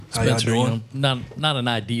How y'all Spencer, doing? not an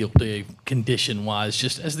ideal day condition-wise.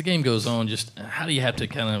 Just as the game goes on, just how do you have to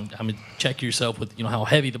kind of, check yourself with, how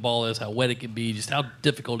heavy the ball is, how wet it can be, just how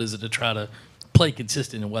difficult is it to try to play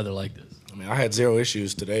consistent in weather like this? I had zero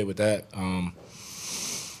issues today with that.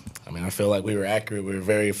 I feel like we were accurate. We were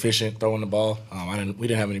very efficient throwing the ball. We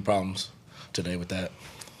didn't have any problems today with that.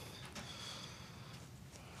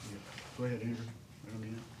 Go ahead, Andrew.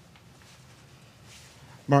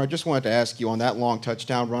 Mar, I just wanted to ask you on that long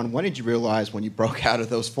touchdown run, when did you realize when you broke out of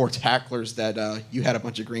those 4 tacklers that you had a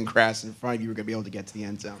bunch of green grass in front of you were going to be able to get to the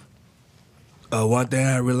end zone? One thing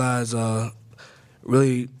I realized,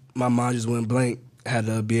 really, my mind just went blank. Had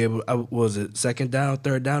to be able, second down,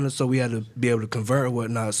 third down, and so we had to be able to convert and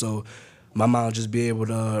whatnot. So my mind just be able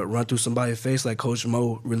to run through somebody's face like Coach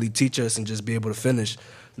Mo really teach us and just be able to finish.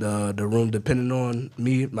 The room depending on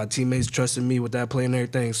me, my teammates trusted me with that play and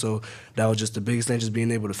everything. So that was just the biggest thing, just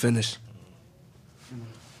being able to finish.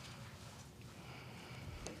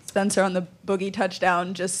 Spencer, on the Boogie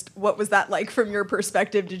touchdown, just what was that like from your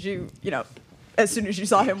perspective? Did you, as soon as you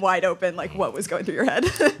saw him wide open, like what was going through your head?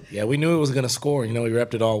 Yeah, we knew he was going to score. We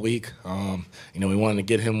repped it all week. We wanted to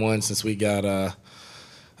get him one since we got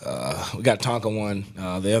Tonka one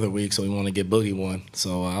the other week, so we wanted to get Boogie one.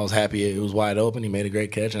 So I was happy it was wide open. He made a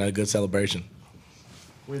great catch and had a good celebration.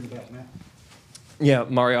 Way in the back, Matt. Yeah,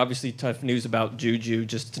 Mario, obviously tough news about Juju.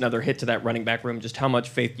 Just another hit to that running back room. Just how much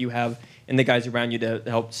faith you have in the guys around you to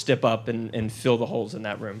help step up and fill the holes in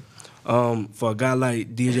that room. For a guy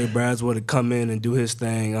like DJ Braswell to come in and do his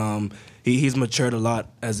thing, he's matured a lot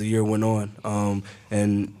as the year went on.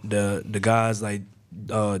 And the guys like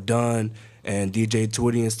Dunn and DJ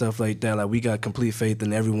Twitty and stuff like that, like we got complete faith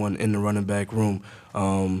in everyone in the running back room.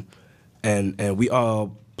 And we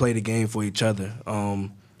all play the game for each other.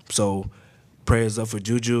 So prayers up for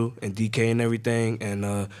Juju and DK and everything,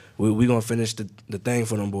 and we going to finish the thing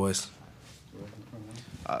for them boys.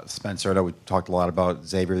 Spencer, I know we talked a lot about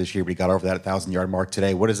Xavier this year, but he got over that 1,000-yard mark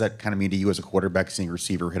today. What does that kind of mean to you as a quarterback, seeing a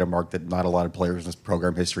receiver hit a mark that not a lot of players in this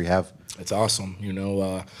program history have? It's awesome.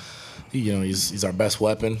 He's our best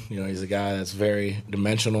weapon. He's a guy that's very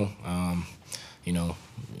dimensional.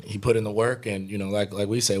 He put in the work, and like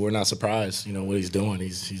we say, we're not surprised. What he's doing.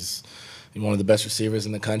 He's one of the best receivers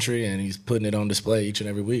in the country, and he's putting it on display each and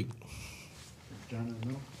every week. John in the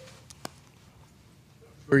middle.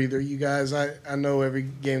 For either you guys, I know every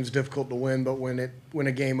game's difficult to win, but when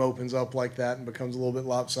a game opens up like that and becomes a little bit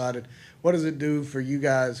lopsided, what does it do for you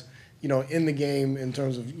guys, in the game in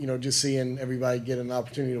terms of, just seeing everybody get an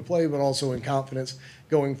opportunity to play, but also in confidence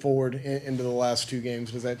going forward into the last 2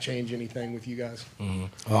 games? Does that change anything with you guys?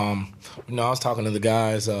 Mm-hmm. I was talking to the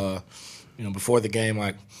guys, before the game,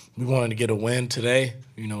 like we wanted to get a win today.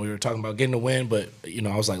 We were talking about getting a win, but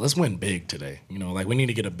I was like, let's win big today. Like we need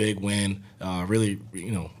to get a big win. Really,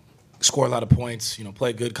 score a lot of points.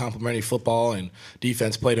 Play good complementary football, and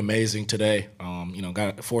defense played amazing today.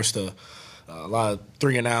 Got forced a lot of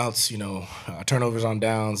 3 and outs. Turnovers on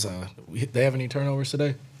downs. They have any turnovers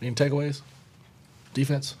today? Any takeaways?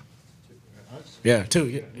 Defense? Yeah,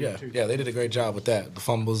 2. Yeah. They did a great job with that. The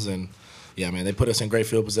fumbles and. Yeah, man, they put us in great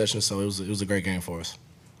field position, so it was a great game for us.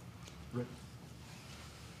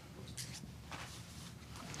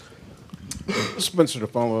 Spencer, to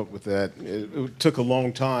follow up with that, it took a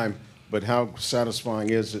long time, but how satisfying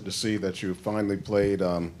is it to see that you finally played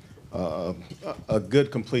a good,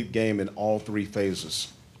 complete game in all 3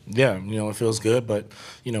 phases? Yeah, it feels good, but,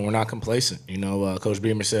 we're not complacent. Coach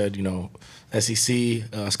Beamer said, SEC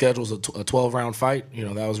schedule's a 12-round fight.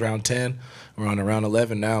 That was round 10. We're on to round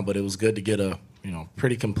 11 now, but it was good to get a,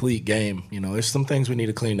 pretty complete game. There's some things we need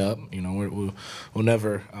to clean up. We'll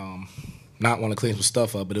never not want to clean some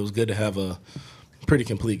stuff up, but it was good to have a pretty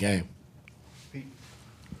complete game.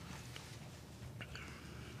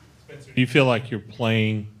 Spencer, do you feel like you're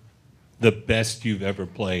playing the best you've ever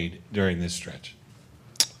played during this stretch?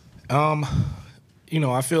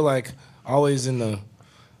 I feel like always in the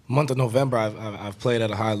month of November, I've played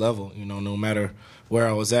at a high level. No matter where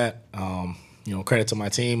I was at. Credit to my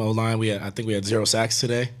team, O-line. I think we had 0 sacks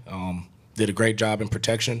today. Did a great job in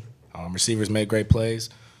protection. Receivers made great plays.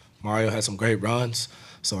 Mario had some great runs.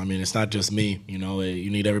 So it's not just me. You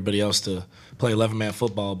need everybody else to play 11-man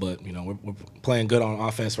football. But we're playing good on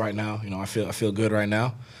offense right now. I feel good right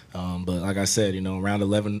now. But like I said, round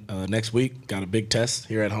 11 next week, got a big test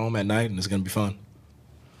here at home at night, and it's going to be fun.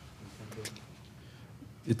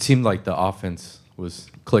 It seemed like the offense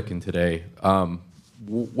was clicking today.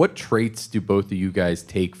 What traits do both of you guys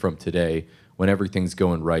take from today when everything's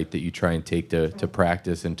going right that you try and take to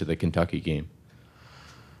practice into the Kentucky game?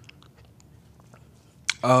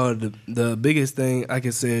 The biggest thing I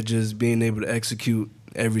can say is just being able to execute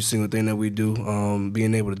every single thing that we do,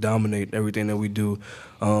 being able to dominate everything that we do.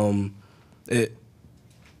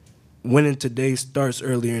 Winning today starts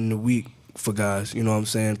earlier in the week for guys, you know what I'm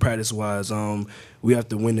saying, practice-wise. We have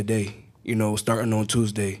to win today, you know, starting on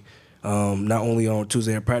Tuesday. Not only on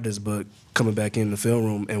Tuesday in practice, but coming back in the film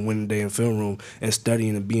room and winning the day in film room and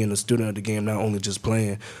studying and being a student of the game, not only just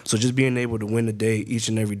playing. So just being able to win the day each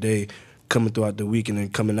and every day, coming throughout the week and then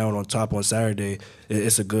coming out on top on Saturday,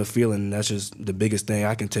 it's a good feeling. That's just the biggest thing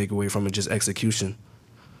I can take away from it, just execution.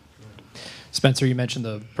 Spencer, you mentioned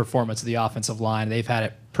the performance of the offensive line. They've had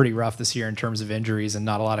it pretty rough this year in terms of injuries and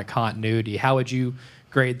not a lot of continuity. How would you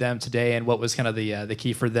grade them today, and what was kind of the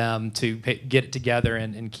key for them to get it together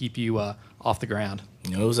and keep you off the ground?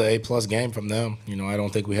 You know, it was an A-plus game from them. You know, I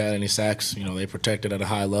don't think we had any sacks. You know, they protected at a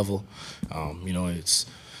high level. You know,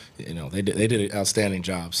 they did an outstanding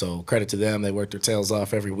job. So credit to them. They worked their tails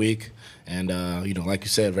off every week. And, you know, like you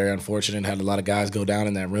said, very unfortunate. Had a lot of guys go down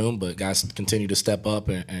in that room, but guys continue to step up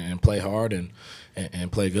and play hard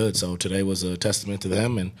and play good. So today was a testament to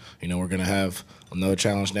them. And, you know, we're going to have another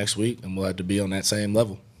challenge next week, and we'll have to be on that same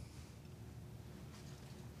level.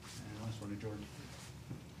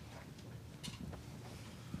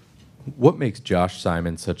 What makes Josh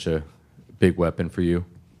Simon such a big weapon for you?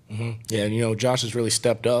 Yeah, and, you know, Josh has really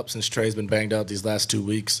stepped up since Trey's been banged out these last 2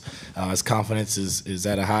 weeks. His confidence is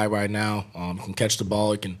at a high right now. He can catch the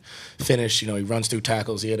ball. He can finish. You know, he runs through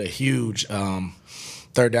tackles. He had a huge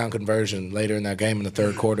third down conversion later in that game in the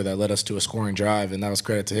third quarter that led us to a scoring drive, and that was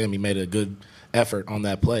credit to him. He made a good effort on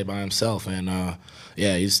that play by himself. And,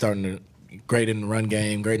 yeah, he's starting to great in the run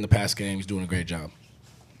game, great in the pass game. He's doing a great job.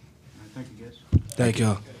 Thank you, guys. Thank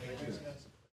y'all.